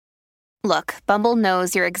Look, Bumble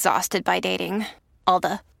knows you're exhausted by dating. All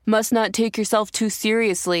the, must not take yourself too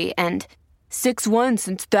seriously, and 6'1"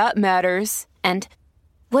 since that matters. And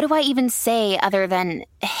what do I even say other than,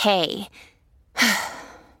 hey?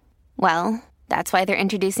 Well, that's why they're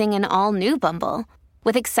introducing an all-new Bumble,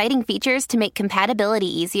 with exciting features to make compatibility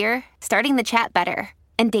easier, starting the chat better,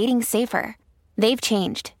 and dating safer. They've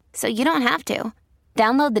changed, so you don't have to.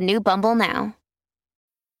 Download the new Bumble now.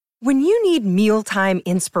 When you need mealtime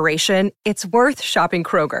inspiration, it's worth shopping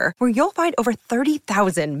Kroger, where you'll find over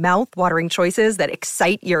 30,000 mouth-watering choices that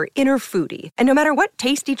excite your inner foodie. And no matter what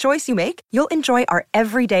tasty choice you make, you'll enjoy our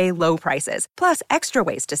everyday low prices, plus extra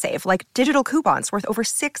ways to save, like digital coupons worth over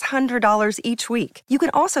 $600 each week. You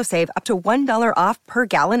can also save up to $1 off per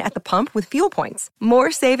gallon at the pump with fuel points.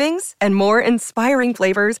 More savings and more inspiring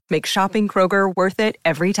flavors make shopping Kroger worth it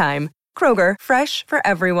every time. Kroger, fresh for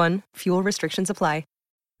everyone. Fuel restrictions apply.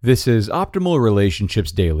 This is Optimal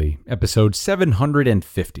Relationships Daily, episode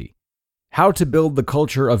 750, How to Build the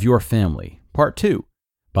Culture of Your Family, Part 2,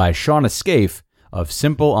 by Shauna Scaife of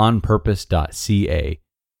simpleonpurpose.ca.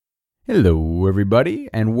 Hello, everybody,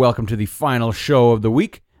 and welcome to the final show of the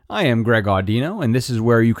week. I am Greg Audino, and this is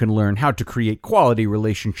where you can learn how to create quality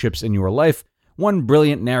relationships in your life, one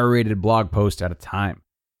brilliant narrated blog post at a time.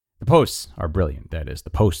 The posts are brilliant, that is, the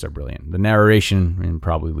posts are brilliant. The narration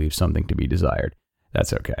probably leaves something to be desired.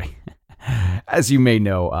 That's okay. As you may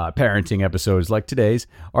know, parenting episodes like today's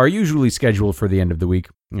are usually scheduled for the end of the week,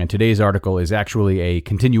 and today's article is actually a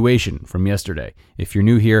continuation from yesterday. If you're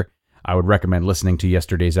new here, I would recommend listening to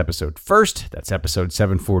yesterday's episode first. That's episode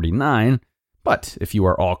 749. But if you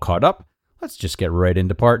are all caught up, let's just get right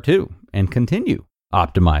into part 2 and continue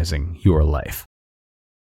optimizing your life.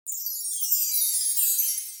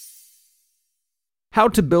 How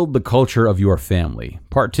to Build the Culture of Your Family,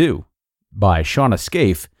 Part 2. By Shauna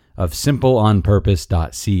Scaife of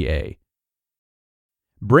simpleonpurpose.ca.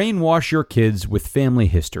 Brainwash your kids with family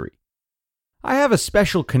history. I have a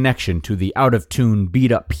special connection to the out-of-tune,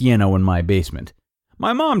 beat-up piano in my basement.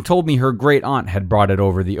 My mom told me her great aunt had brought it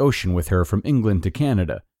over the ocean with her from England to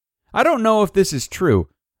Canada. I don't know if this is true,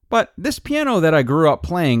 but this piano that I grew up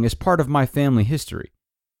playing is part of my family history.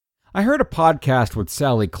 I heard a podcast with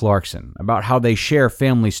Sally Clarkson about how they share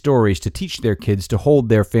family stories to teach their kids to hold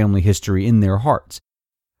their family history in their hearts.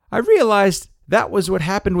 I realized that was what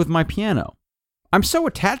happened with my piano. I'm so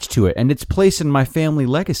attached to it and its place in my family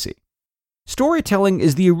legacy. Storytelling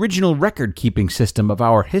is the original record-keeping system of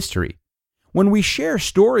our history. When we share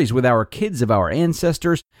stories with our kids of our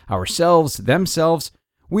ancestors, ourselves, themselves,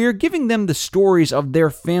 we are giving them the stories of their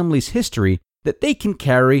family's history that they can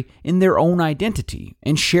carry in their own identity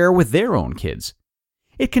and share with their own kids.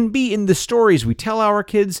 It can be in the stories we tell our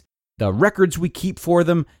kids, the records we keep for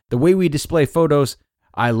them, the way we display photos.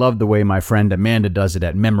 I love the way my friend Amanda does it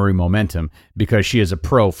at Memory Momentum because she is a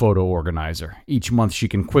pro photo organizer. Each month she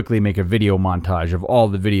can quickly make a video montage of all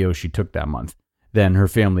the videos she took that month. Then her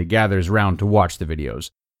family gathers round to watch the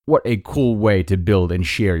videos. What a cool way to build and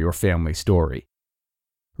share your family story.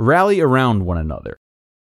 Rally around one another.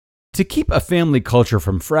 To keep a family culture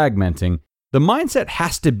from fragmenting, the mindset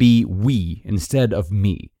has to be we instead of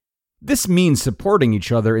me. This means supporting each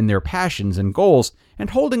other in their passions and goals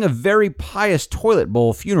and holding a very pious toilet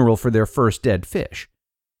bowl funeral for their first dead fish.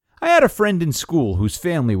 I had a friend in school whose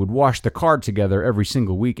family would wash the car together every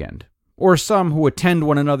single weekend, or some who attend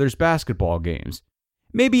one another's basketball games.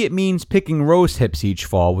 Maybe it means picking rose hips each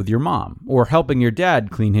fall with your mom, or helping your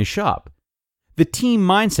dad clean his shop. The team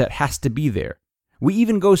mindset has to be there. We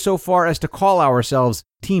even go so far as to call ourselves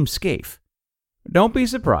Team Scaife. Don't be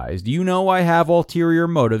surprised, you know I have ulterior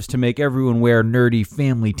motives to make everyone wear nerdy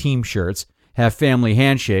family team shirts, have family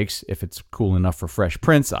handshakes, if it's cool enough for Fresh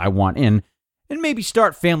Prince, I want in, and maybe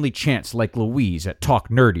start family chants like Louise at Talk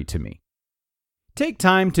Nerdy to Me. Take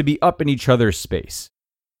time to be up in each other's space.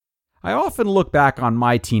 I often look back on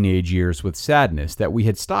my teenage years with sadness that we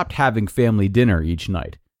had stopped having family dinner each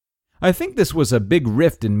night. I think this was a big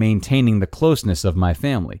rift in maintaining the closeness of my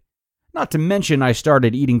family. Not to mention I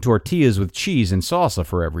started eating tortillas with cheese and salsa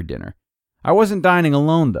for every dinner. I wasn't dining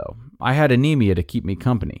alone, though. I had anemia to keep me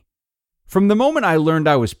company. From the moment I learned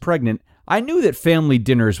I was pregnant, I knew that family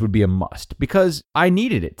dinners would be a must because I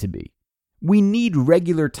needed it to be. We need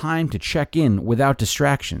regular time to check in without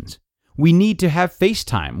distractions. We need to have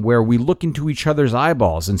FaceTime where we look into each other's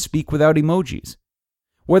eyeballs and speak without emojis.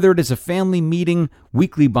 Whether it is a family meeting,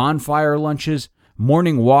 weekly bonfire lunches,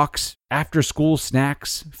 morning walks, after-school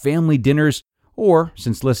snacks, family dinners, or,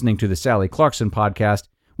 since listening to the Sally Clarkson podcast,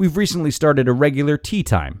 we've recently started a regular tea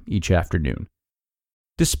time each afternoon.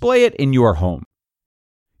 Display it in your home.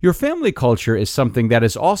 Your family culture is something that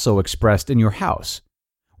is also expressed in your house.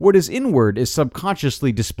 What is inward is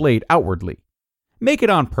subconsciously displayed outwardly. Make it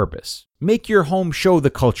on purpose. Make your home show the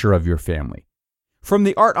culture of your family. From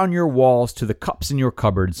the art on your walls to the cups in your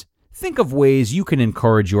cupboards, think of ways you can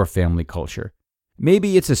encourage your family culture.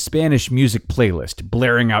 Maybe it's a Spanish music playlist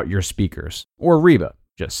blaring out your speakers, or Reba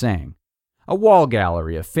just sang. A wall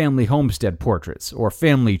gallery of family homestead portraits or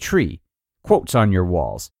family tree, quotes on your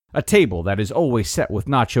walls, a table that is always set with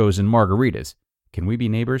nachos and margaritas. Can we be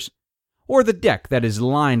neighbors? Or the deck that is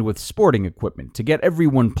lined with sporting equipment to get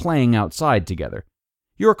everyone playing outside together.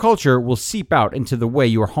 Your culture will seep out into the way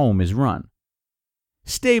your home is run.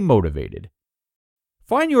 Stay motivated.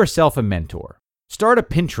 Find yourself a mentor. Start a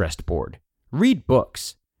Pinterest board. Read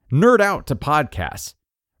books. Nerd out to podcasts.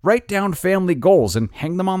 Write down family goals and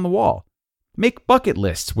hang them on the wall. Make bucket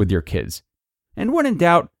lists with your kids. And when in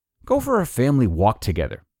doubt, go for a family walk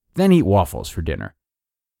together. Then eat waffles for dinner.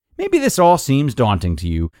 Maybe this all seems daunting to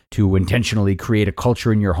you, to intentionally create a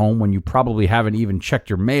culture in your home when you probably haven't even checked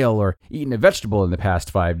your mail or eaten a vegetable in the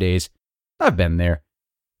past 5 days. I've been there.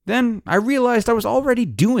 Then I realized I was already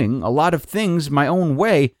doing a lot of things my own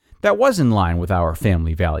way that was in line with our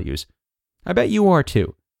family values. I bet you are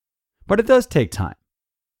too. But it does take time.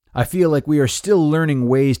 I feel like we are still learning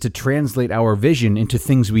ways to translate our vision into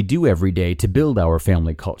things we do every day to build our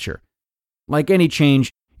family culture. Like any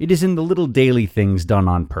change, it is in the little daily things done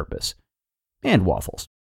on purpose. And waffles.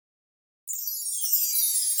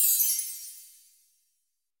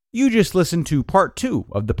 You just listened to part 2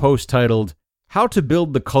 of the post titled, How to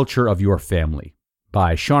Build the Culture of Your Family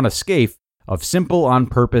by Shauna Scaife of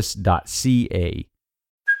simpleonpurpose.ca.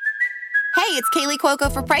 Hey, it's Kaylee Cuoco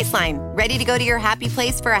for Priceline. Ready to go to your happy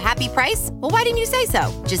place for a happy price? Well, why didn't you say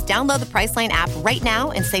so? Just download the Priceline app right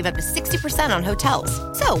now and save up to 60% on hotels.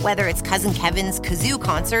 So whether it's Cousin Kevin's Kazoo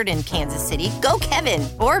Concert in Kansas City, go Kevin,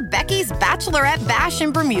 or Becky's Bachelorette Bash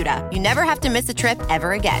in Bermuda, you never have to miss a trip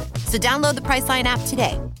ever again. So download the Priceline app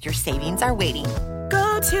today. Your savings are waiting.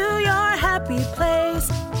 Go to your happy place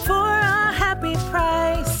for a happy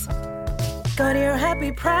price. Go to your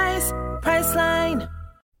happy price, Priceline.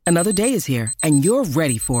 Another day is here, and you're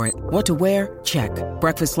ready for it. What to wear? Check.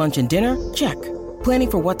 Breakfast, lunch, and dinner? Check. Planning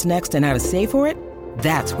for what's next and how to save for it?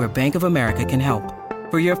 That's where Bank of America can help.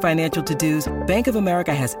 For your financial to-dos, Bank of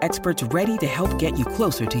America has experts ready to help get you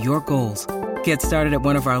closer to your goals. Get started at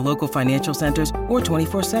one of our local financial centers or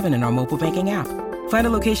 24/7 in our mobile banking app. Find a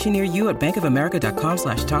location near you at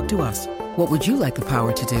bankofamerica.com/talktous. What would you like the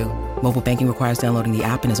power to do? Mobile banking requires downloading the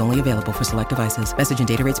app and is only available for select devices. Message and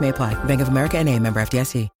data rates may apply. Bank of America N.A., member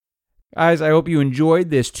FDIC. Guys, I hope you enjoyed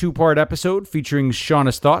this 2-part episode featuring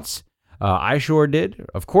Shauna's thoughts. I sure did.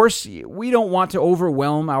 Of course, we don't want to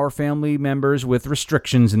overwhelm our family members with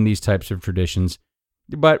restrictions in these types of traditions,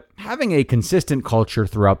 but having a consistent culture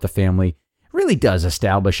throughout the family really does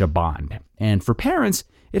establish a bond. And for parents,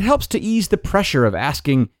 it helps to ease the pressure of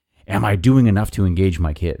asking, am I doing enough to engage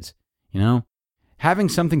my kids? You know, having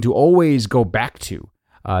something to always go back to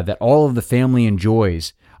that all of the family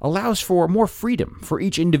enjoys allows for more freedom for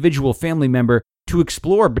each individual family member to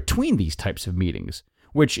explore between these types of meetings,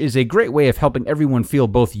 which is a great way of helping everyone feel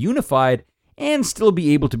both unified and still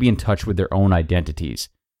be able to be in touch with their own identities.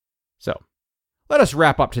 So, let us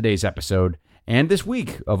wrap up today's episode and this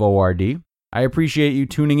week of ORD. I appreciate you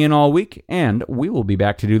tuning in all week, and we will be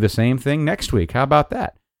back to do the same thing next week. How about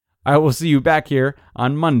that? I will see you back here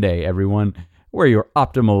on Monday, everyone, where your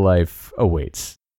optimal life awaits.